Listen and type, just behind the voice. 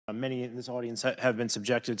many in this audience have been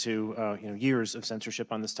subjected to years of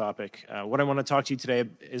censorship on this topic. What I want to talk to you today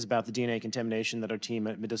is about the DNA contamination that our team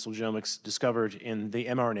at Medicinal Genomics discovered in the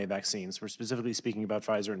mRNA vaccines. We're specifically speaking about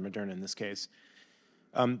Pfizer and Moderna in this case.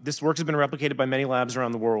 This work has been replicated by many labs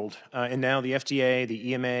around the world, and now the FDA,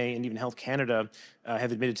 the EMA, and even Health Canada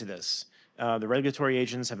have admitted to this. The regulatory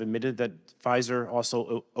agents have admitted that Pfizer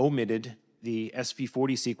also omitted the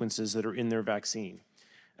SV40 sequences that are in their vaccine.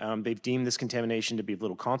 They've deemed this contamination to be of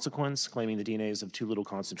little consequence, claiming the DNA is of too little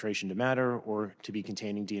concentration to matter or to be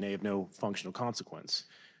containing DNA of no functional consequence.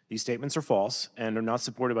 These statements are false and are not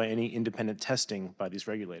supported by any independent testing by these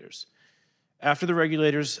regulators. After the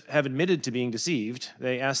regulators have admitted to being deceived,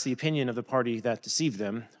 they ask the opinion of the party that deceived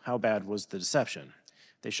them, how bad was the deception?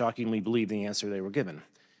 They shockingly believe the answer they were given,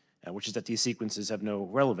 which is that these sequences have no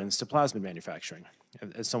relevance to plasmid manufacturing.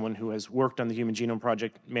 As someone who has worked on the Human Genome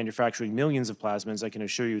Project manufacturing millions of plasmids, I can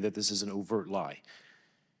assure you that this is an overt lie.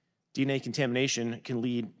 DNA contamination can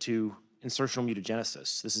lead to insertional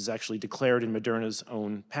mutagenesis. This is actually declared in Moderna's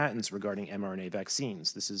own patents regarding mRNA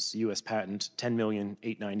vaccines. This is US patent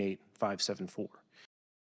 10,898,574.